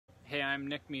Hey, I'm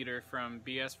Nick Meter from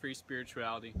BS Free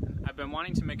Spirituality. I've been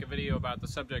wanting to make a video about the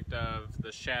subject of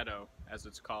the shadow, as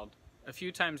it's called. A few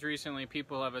times recently,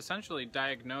 people have essentially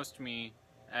diagnosed me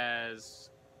as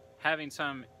having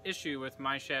some issue with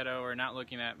my shadow or not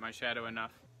looking at my shadow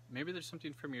enough. Maybe there's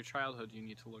something from your childhood you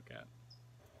need to look at.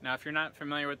 Now, if you're not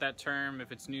familiar with that term,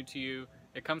 if it's new to you,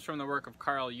 it comes from the work of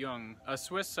Carl Jung, a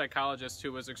Swiss psychologist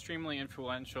who was extremely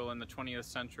influential in the 20th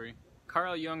century.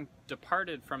 Carl Jung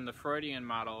departed from the Freudian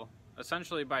model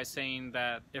essentially by saying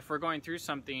that if we're going through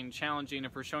something challenging,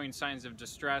 if we're showing signs of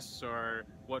distress or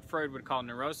what Freud would call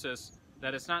neurosis,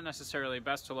 that it's not necessarily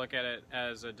best to look at it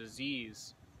as a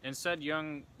disease. Instead,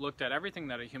 Jung looked at everything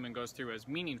that a human goes through as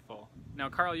meaningful. Now,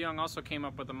 Carl Jung also came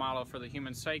up with a model for the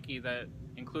human psyche that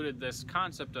included this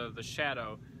concept of the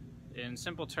shadow. In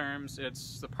simple terms,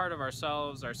 it's the part of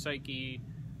ourselves, our psyche,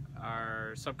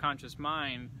 our subconscious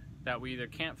mind that we either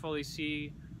can't fully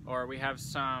see or we have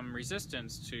some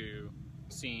resistance to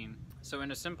seeing. So in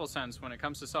a simple sense, when it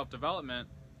comes to self-development,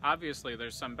 obviously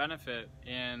there's some benefit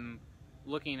in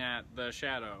looking at the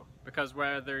shadow, because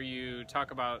whether you talk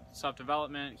about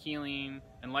self-development, healing,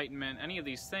 enlightenment, any of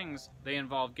these things, they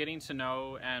involve getting to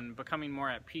know and becoming more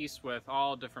at peace with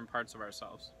all different parts of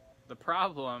ourselves. The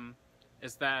problem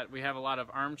is that we have a lot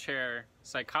of armchair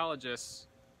psychologists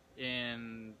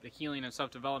in the healing and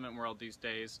self-development world these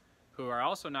days who are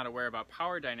also not aware about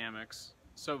power dynamics.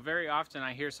 So very often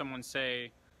I hear someone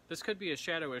say, this could be a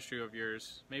shadow issue of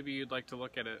yours, maybe you'd like to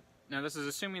look at it. Now, this is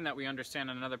assuming that we understand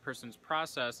another person's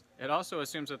process. It also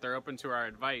assumes that they're open to our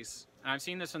advice. And I've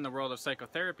seen this in the world of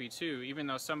psychotherapy too. Even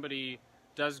though somebody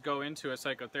does go into a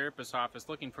psychotherapist's office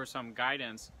looking for some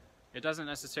guidance, it doesn't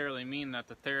necessarily mean that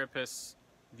the therapist's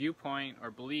viewpoint or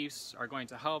beliefs are going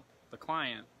to help the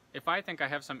client. If I think I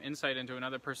have some insight into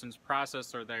another person's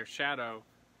process or their shadow,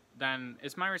 then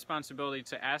it's my responsibility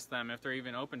to ask them if they're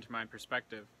even open to my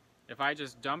perspective. If I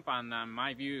just dump on them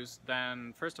my views,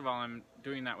 then first of all, I'm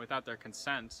doing that without their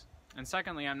consent. And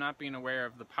secondly, I'm not being aware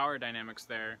of the power dynamics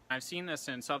there. I've seen this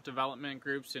in self-development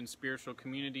groups, in spiritual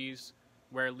communities,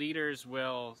 where leaders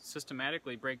will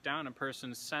systematically break down a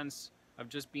person's sense of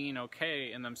just being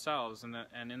okay in themselves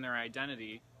and in their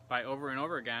identity by over and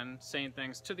over again saying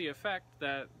things to the effect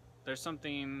that there's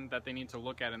something that they need to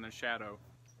look at in their shadow.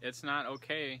 It's not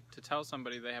okay to tell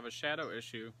somebody they have a shadow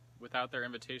issue without their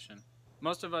invitation.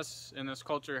 Most of us in this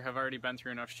culture have already been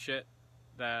through enough shit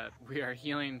that we are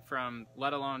healing from,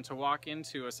 let alone to walk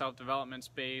into a self-development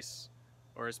space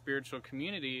or a spiritual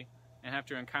community and have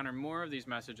to encounter more of these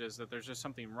messages that there's just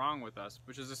something wrong with us,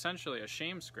 which is essentially a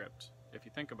shame script, if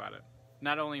you think about it.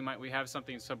 Not only might we have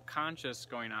something subconscious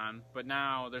going on, but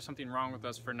now there's something wrong with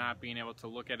us for not being able to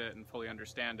look at it and fully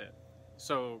understand it.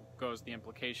 So goes the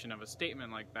implication of a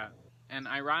statement like that. And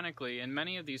ironically, in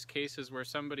many of these cases where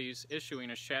somebody's issuing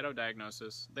a shadow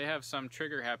diagnosis, they have some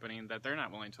trigger happening that they're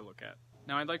not willing to look at.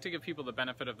 Now, I'd like to give people the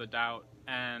benefit of the doubt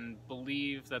and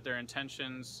believe that their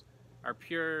intentions are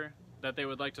pure, that they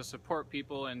would like to support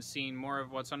people in seeing more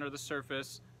of what's under the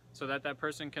surface so that that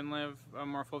person can live a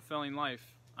more fulfilling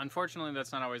life. Unfortunately,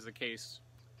 that's not always the case.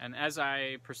 And as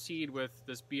I proceed with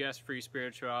this BS-free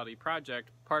spirituality project,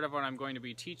 part of what I'm going to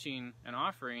be teaching and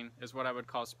offering is what I would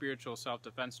call spiritual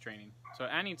self-defense training. So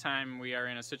anytime we are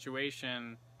in a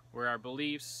situation where our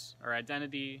beliefs, our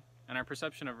identity, and our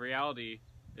perception of reality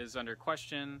is under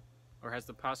question or has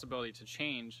the possibility to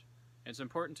change, it's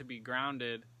important to be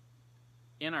grounded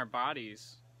in our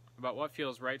bodies about what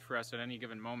feels right for us at any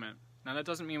given moment. Now, that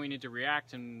doesn't mean we need to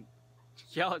react and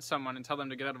yell at someone and tell them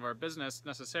to get out of our business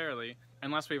necessarily,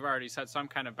 unless we've already set some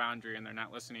kind of boundary and they're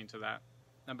not listening to that.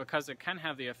 Now, because it can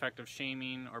have the effect of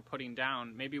shaming or putting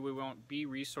down, maybe we won't be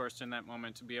resourced in that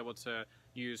moment to be able to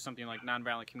use something like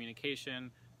nonviolent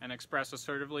communication and express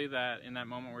assertively that in that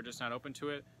moment we're just not open to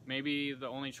it. Maybe the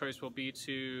only choice will be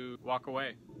to walk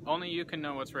away. Only you can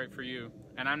know what's right for you,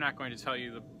 and I'm not going to tell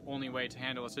you the only way to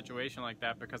handle a situation like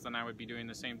that, because then I would be doing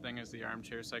the same thing as the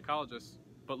armchair psychologist.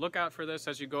 But look out for this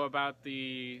as you go about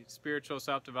the spiritual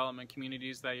self-development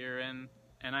communities that you're in,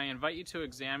 and I invite you to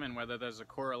examine whether there's a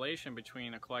correlation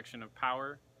between a collection of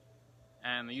power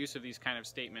and the use of these kind of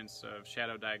statements of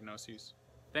shadow diagnoses.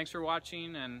 Thanks for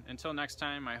watching, and until next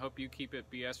time, I hope you keep it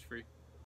BS free.